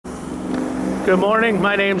Good morning,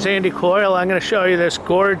 my name's Andy Coyle. I'm going to show you this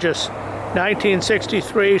gorgeous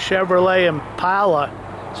 1963 Chevrolet Impala.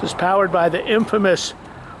 This is powered by the infamous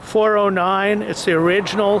 409. It's the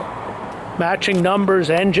original matching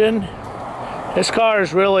numbers engine. This car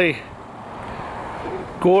is really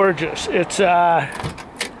gorgeous. It's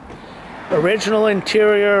original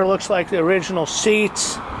interior, looks like the original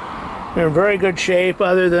seats. They're in very good shape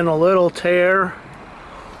other than a little tear.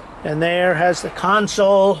 And there has the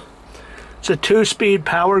console. It's a 2-speed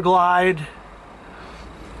power glide.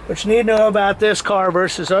 What you need to know about this car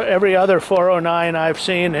versus every other 409 I've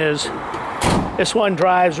seen is this one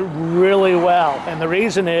drives really well. And the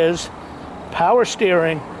reason is power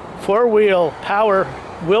steering, 4-wheel power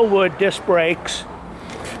Willwood disc brakes,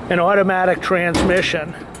 and automatic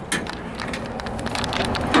transmission.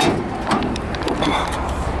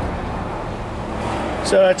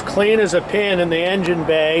 So it's clean as a pin in the engine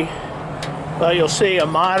bay. Well, you'll see a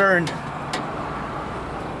modern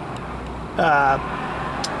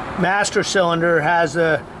master cylinder has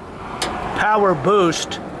a power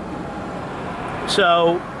boost,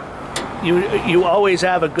 so you always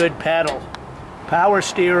have a good pedal. Power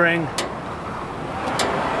steering,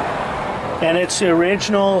 and it's the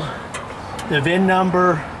original. The VIN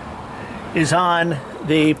number is on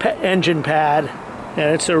the engine pad,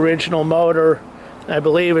 and it's the original motor. I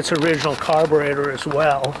believe it's original carburetor as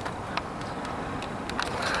well.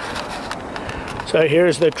 So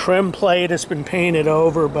here's the trim plate. It's been painted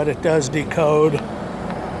over, but it does decode.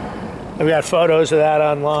 I've got photos of that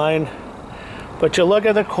online. But you look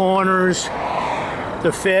at the corners,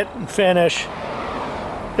 the fit and finish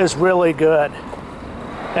is really good.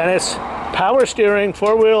 And it's power steering,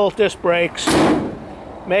 4-wheel disc brakes,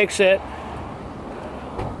 makes it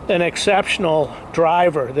an exceptional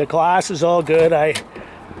driver. The glass is all good. I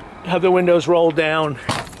have the windows rolled down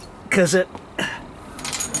because it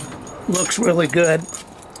looks really good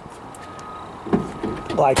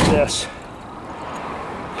like this.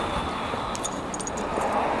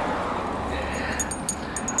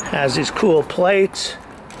 Has these cool plates,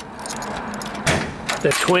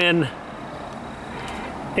 the twin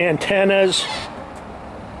antennas,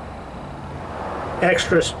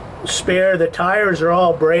 extra spare. The tires are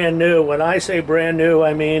all brand new. When I say brand new,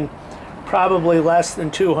 I mean probably less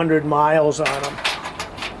than 200 miles on them.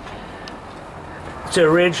 It's the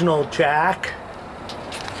original jack.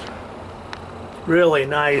 Really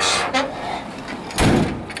nice.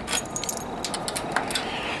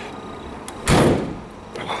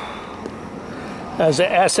 Has the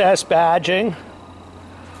SS badging.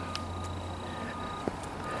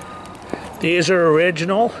 These are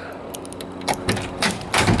original.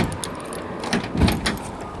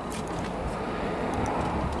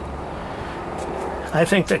 I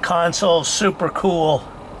think the console's super cool.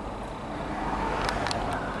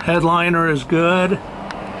 Headliner is good.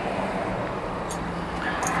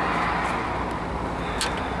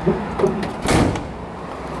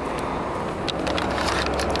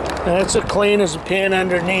 And it's as clean as a pin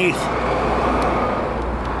underneath.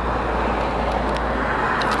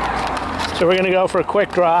 So we're going to go for a quick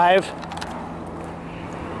drive.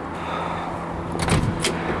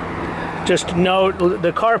 Just note,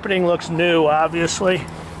 the carpeting looks new, obviously.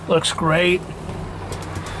 Looks great.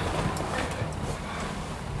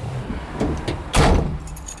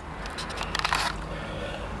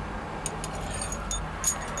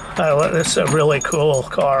 This is a really cool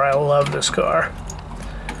car. I love this car.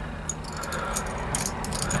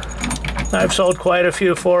 I've sold quite a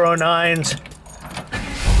few 409s.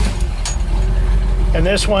 And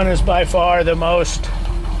this one is by far the most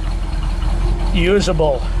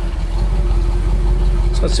usable.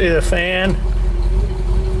 So let's see the fan.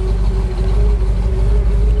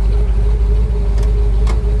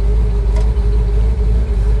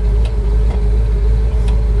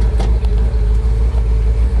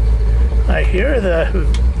 I hear the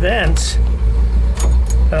vents.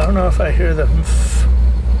 I don't know if I hear the...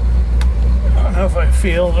 I don't know if I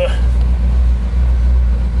feel the...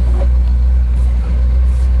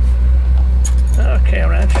 Okay,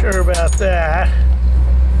 I'm not sure about that.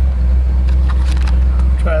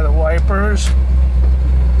 Try the wipers.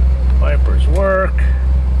 Wipers work.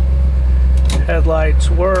 Headlights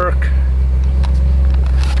work.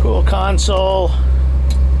 Cool console.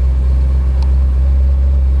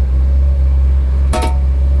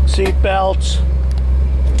 Seat belts.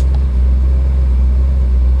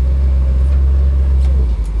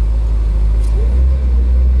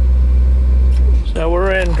 So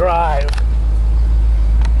we're in drive.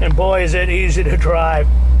 And boy, is it easy to drive.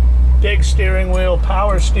 Big steering wheel,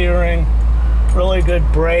 power steering, really good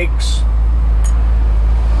good. Brakes.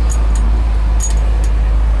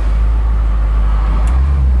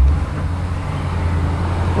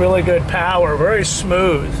 Really good power, very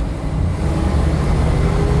smooth.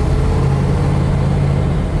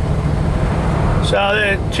 So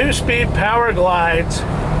the 2-speed power glides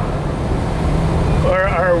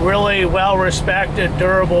are really well-respected,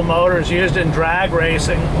 durable motors used in drag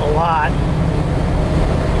racing a lot.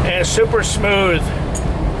 And super smooth.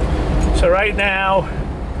 So right now,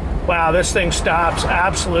 wow, this thing stops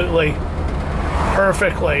absolutely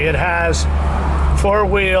perfectly. It has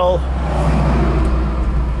 4-wheel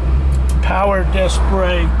power disc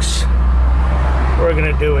brakes. We're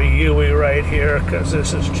gonna do a U-ey right here because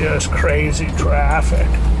this is just crazy traffic.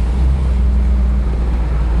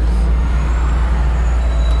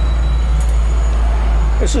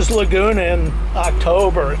 This is Laguna in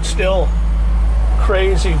October. It's still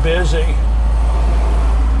crazy busy.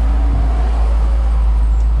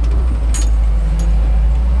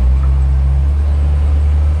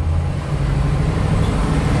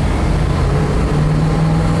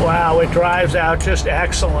 Wow, it drives out just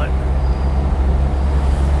excellent.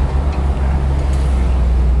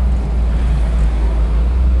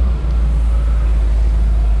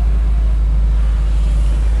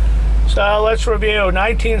 So let's review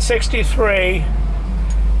 1963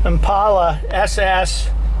 Impala SS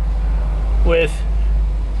with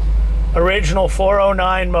original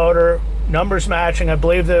 409 motor, numbers matching, I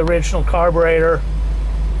believe the original carburetor,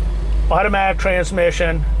 automatic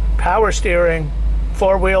transmission, power steering,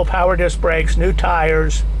 4-wheel power disc brakes, new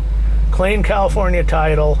tires, clean California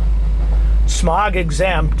title, smog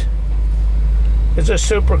exempt. It's a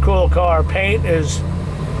super cool car. Paint is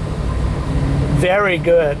very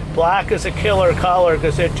good. Black is a killer color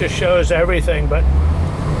because it just shows everything, but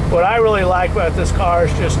what I really like about this car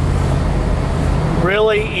is just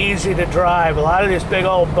really easy to drive. A lot of these big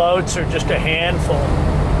old boats are just a handful.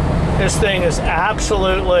 This thing is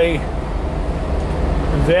absolutely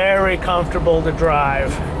very comfortable to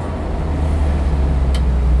drive.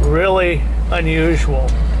 Really unusual.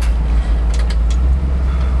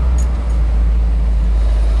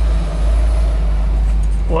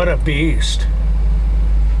 What a beast.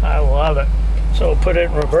 I love it. So we'll put it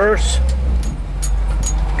in reverse.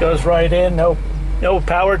 Goes right in, no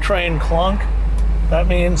powertrain clunk. That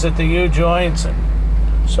means that the U-joints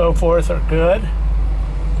and so forth are good.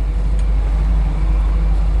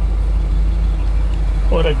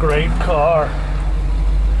 What a great car.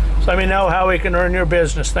 So let me know how we can earn your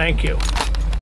business. Thank you.